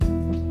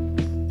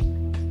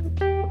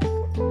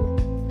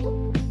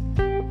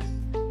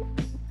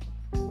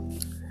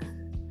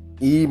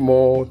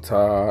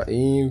Immortal,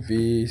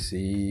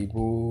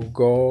 invisible,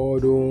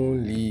 God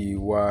only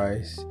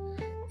wise,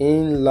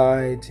 in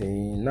light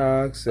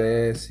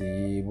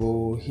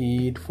inaccessible,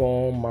 hid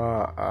from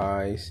our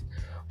eyes.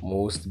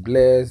 Most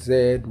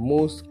blessed,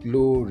 most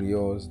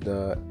glorious,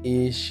 the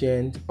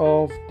Ancient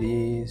of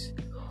Days,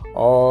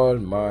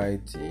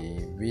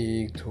 Almighty,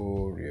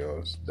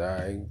 victorious,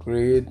 thy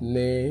great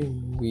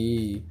name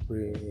we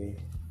pray.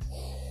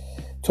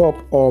 Top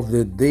of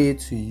the day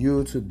to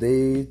you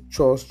today.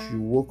 Trust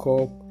you woke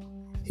up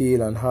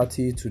hale and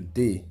hearty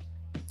today.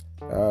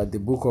 The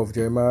book of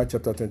Jeremiah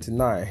chapter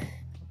 29.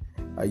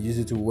 I use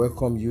it to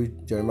welcome you.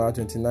 Jeremiah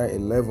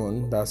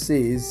 29:11 that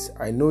says,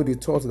 I know the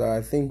thought that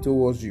I think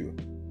towards you,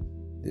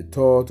 the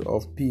thought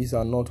of peace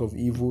and not of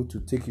evil, to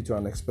take you to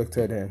an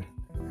expected end.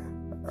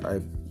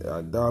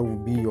 That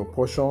will be your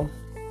portion.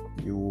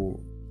 You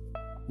will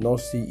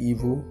not see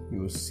evil,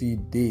 you will see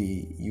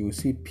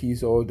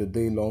peace all the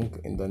day long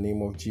in the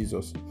name of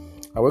Jesus.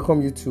 I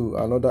welcome you to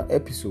another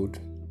episode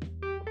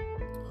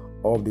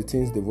of the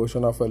Teens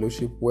Devotional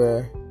Fellowship,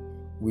 where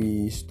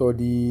we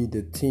study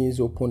the Teens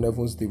Open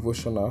Heavens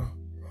Devotional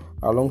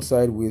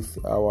alongside with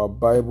our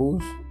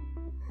Bibles,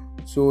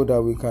 so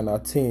that we can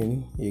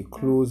attain a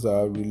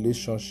closer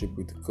relationship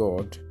with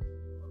God,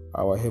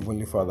 our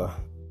Heavenly Father.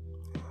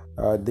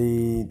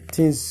 The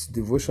Teens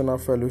Devotional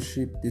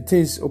Fellowship, the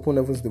Teens Open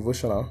Heavens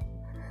Devotional,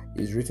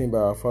 is written by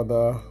our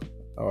father,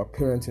 our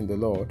parents in the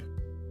Lord,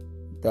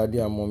 Daddy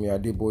and Mommy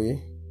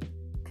Adeboye.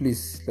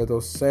 Please let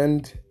us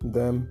send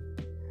them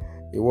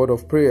a word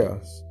of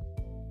prayers.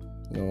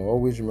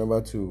 Always remember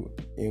to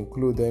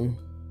include them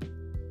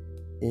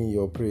in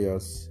your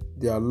prayers.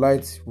 Their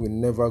light will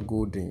never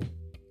go dim,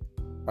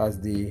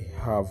 as they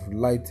have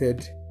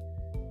lighted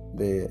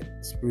the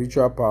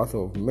spiritual path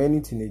of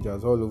many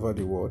teenagers all over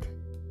the world.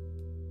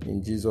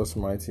 In Jesus'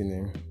 mighty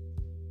name.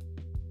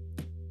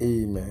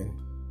 Amen.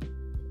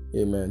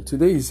 Amen.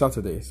 Today is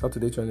Saturday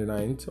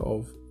 29th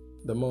of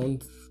the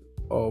month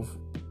of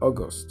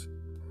August.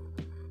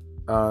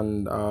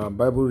 And our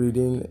Bible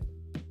reading,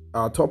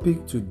 our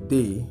topic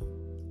today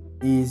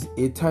is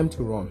a time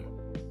to run.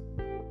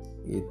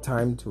 A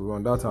time to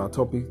run. That's our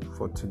topic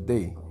for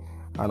today.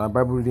 And our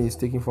Bible reading is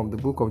taken from the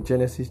book of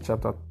Genesis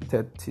chapter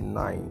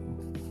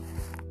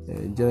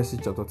 39.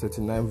 Genesis chapter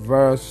 39,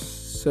 verse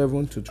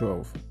 7 to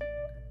 12.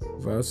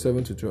 Verse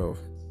 7 to 12.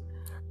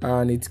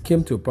 And it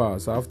came to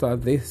pass after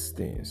these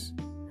things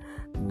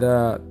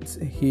that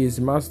his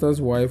master's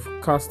wife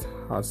cast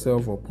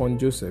herself upon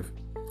Joseph,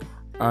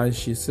 and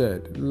she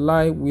said,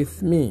 Lie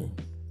with me.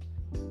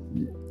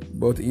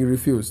 But he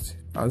refused,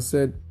 and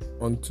said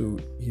unto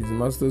his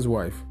master's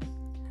wife,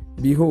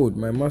 Behold,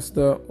 my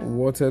master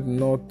wotted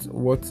not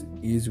what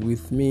is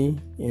with me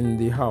in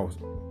the house,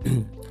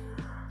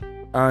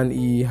 and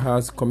he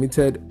has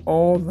committed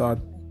all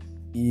that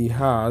he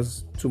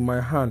has to my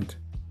hand.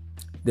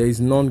 There is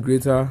none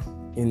greater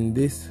in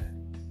this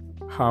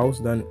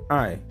house than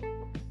I,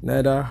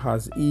 neither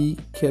has he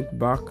kept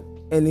back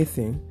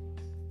anything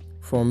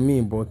from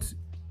me but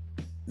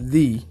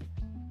thee,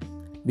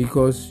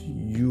 because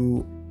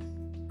you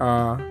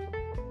are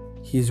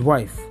his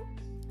wife.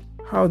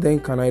 How then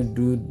can I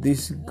do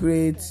this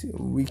great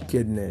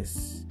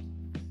wickedness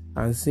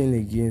and sin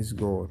against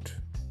God?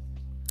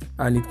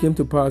 And it came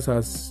to pass,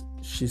 as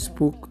she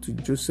spoke to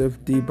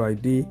Joseph day by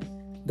day,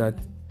 that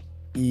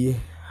he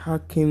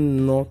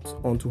hearkened not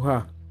unto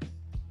her,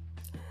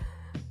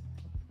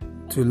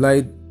 to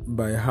lie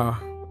by her,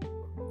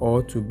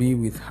 or to be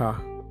with her.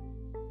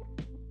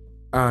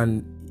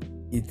 And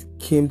it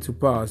came to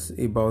pass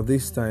about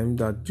this time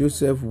that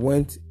Joseph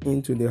went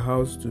into the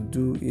house to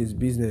do his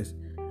business,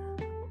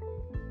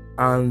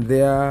 and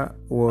there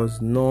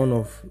was none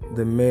of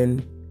the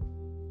men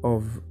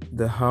of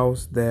the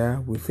house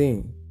there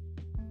within.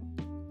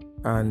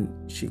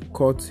 And she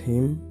caught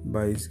him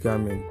by his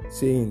garment,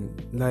 saying,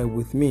 Lie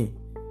with me.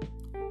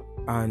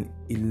 And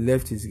he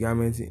left his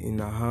garment in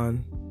her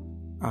hand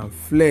and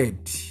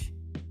fled,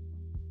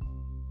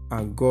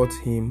 and got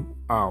him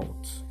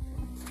out.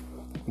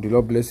 The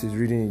Lord bless his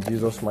reading in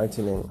Jesus'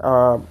 mighty name.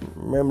 Our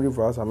memory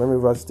verse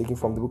is taken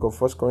from the book of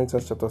 1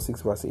 Corinthians chapter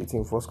 6 verse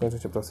 18. 1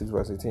 Corinthians chapter 6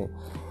 verse 18.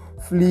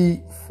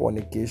 Flee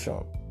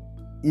fornication.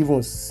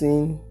 Even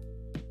sin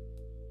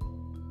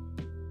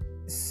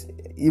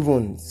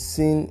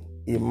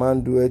a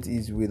man doeth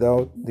is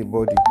without the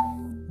body,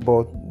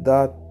 but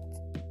that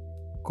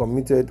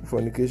committed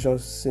fornication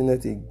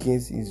sinneth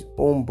against his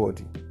own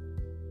body.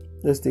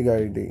 Let's take our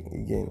reading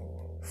again.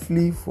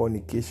 Flee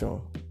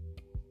fornication.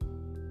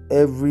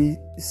 Every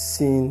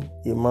sin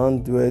a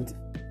man doeth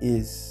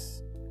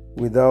is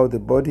without the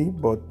body,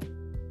 but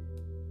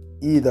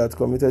he that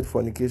committed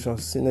fornication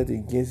sinneth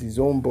against his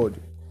own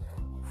body.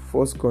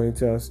 1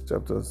 Corinthians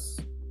chapter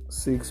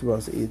 6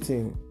 verse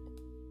 18.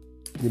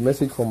 The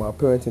message from our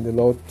parents in the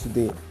Lord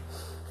today.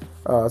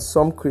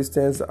 Some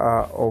Christians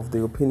are of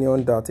the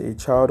opinion that a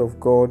child of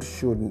God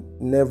should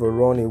never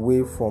run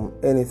away from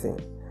anything.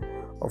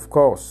 Of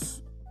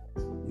course,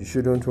 you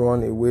shouldn't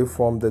run away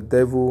from the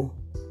devil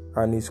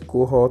and his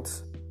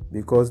cohorts,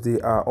 because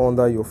they are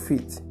under your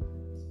feet.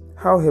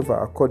 However,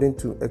 according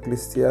to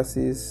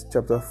Ecclesiastes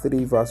chapter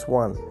 3 verse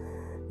 1,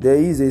 there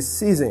is a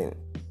season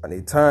and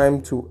a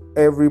time to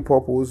every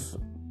purpose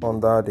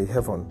under the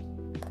heaven.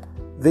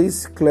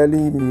 This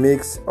clearly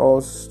makes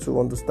us to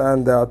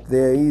understand that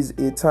there is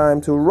a time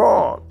to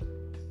run.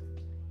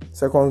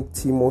 2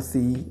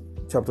 Timothy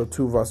chapter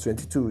 2 verse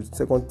 22.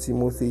 2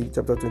 Timothy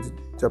chapter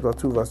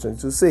 2 verse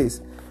 22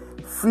 says,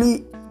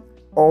 "Flee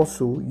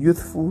also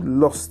youthful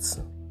lusts."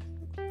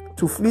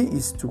 To flee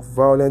is to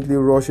violently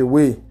rush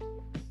away,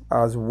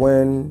 as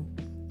when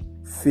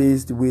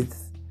faced with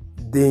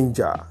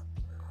danger.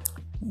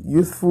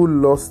 Youthful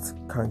lust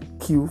can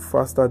kill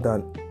faster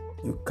than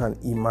you can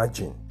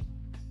imagine.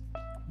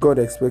 God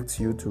expects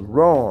you to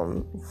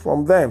run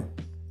from them.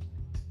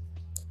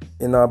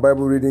 In our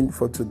Bible reading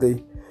for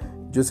today,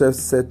 Joseph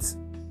set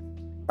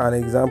an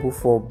example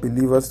for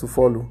believers to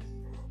follow.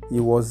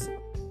 He was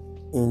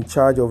in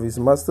charge of his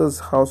master's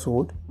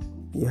household.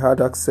 He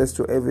had access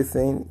to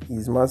everything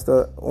his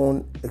master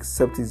owned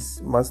except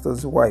his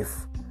master's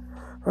wife.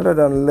 Rather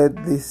than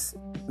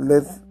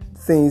let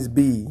things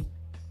be,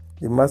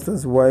 the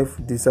master's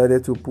wife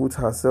decided to put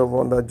herself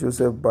under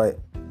Joseph by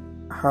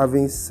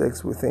having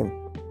sex with him.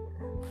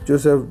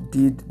 Joseph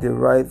did the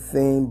right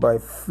thing by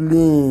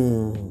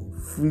fleeing.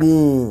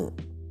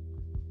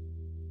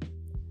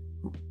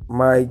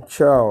 My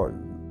child,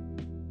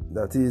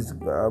 that is,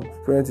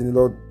 parent in the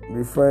Lord,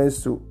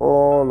 refers to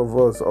all of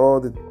us, all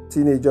the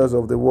teenagers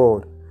of the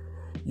world.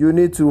 You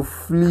need to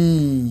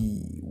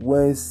flee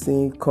when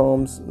sin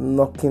comes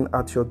knocking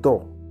at your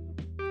door.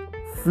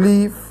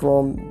 Flee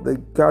from the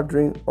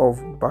gathering of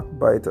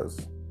backbiters.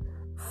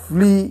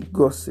 Flee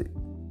gossip.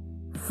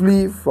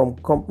 Flee from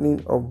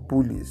company of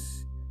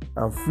bullies.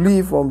 And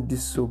flee from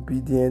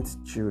disobedient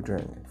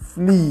children.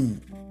 Flee.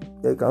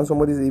 Can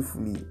somebody say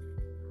flee?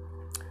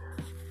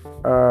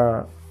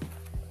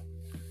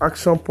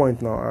 Action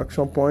point now.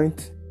 Action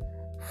point.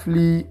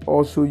 Flee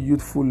also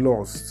youthful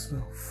lusts.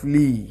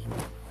 Flee.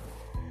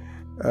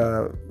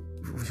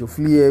 We should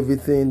flee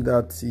everything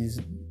that is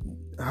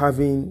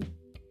having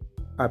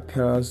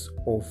appearance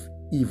of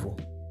evil.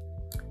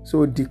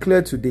 So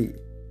declare today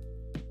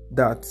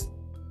that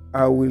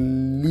I will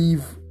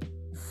live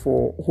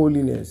for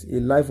holiness, a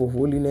life of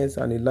holiness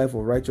and a life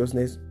of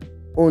righteousness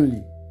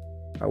only.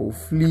 I will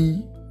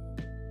flee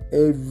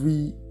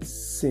every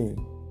sin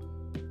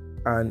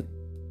and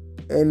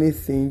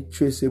anything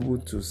traceable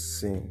to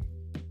sin.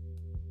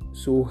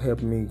 So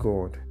help me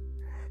God.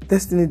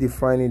 Destiny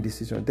defining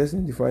decision.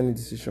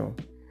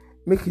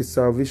 Make a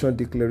salvation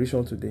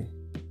declaration today.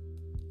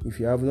 If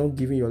you have not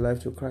given your life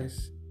to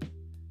Christ,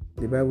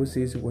 the Bible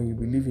says when you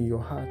believe in your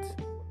heart,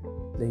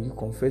 then you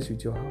confess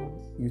with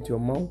your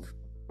mouth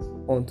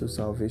unto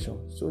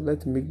salvation. So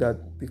let's make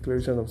that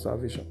declaration of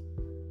salvation,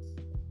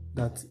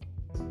 that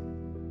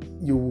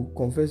you will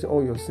confess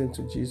all your sins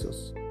to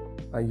Jesus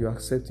and you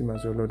accept him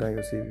as your Lord and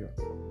your Savior.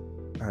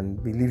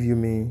 And believe you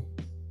me,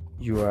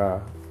 you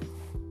are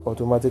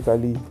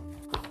automatically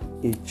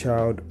a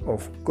child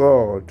of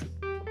God.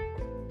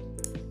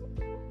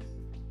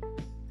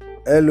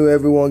 Hello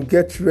everyone,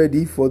 get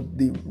ready for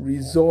the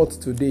result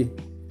today.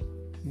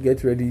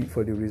 Get ready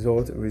for the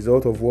result.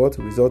 Result of what?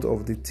 Result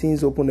of the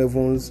Teens Open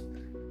Heavens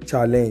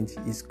Challenge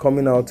is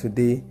coming out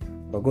today.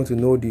 We're going to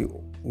know the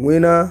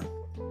winner,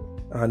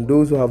 and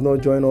those who have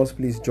not joined us,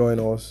 please join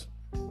us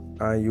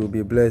and you'll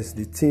be blessed.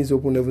 The Teens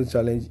Open Heavens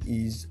Challenge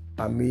is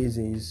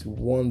amazing. It's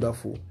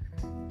wonderful.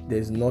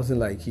 There's nothing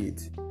like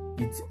it.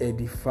 It's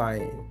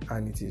edifying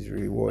and it is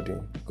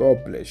rewarding.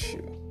 God bless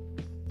you.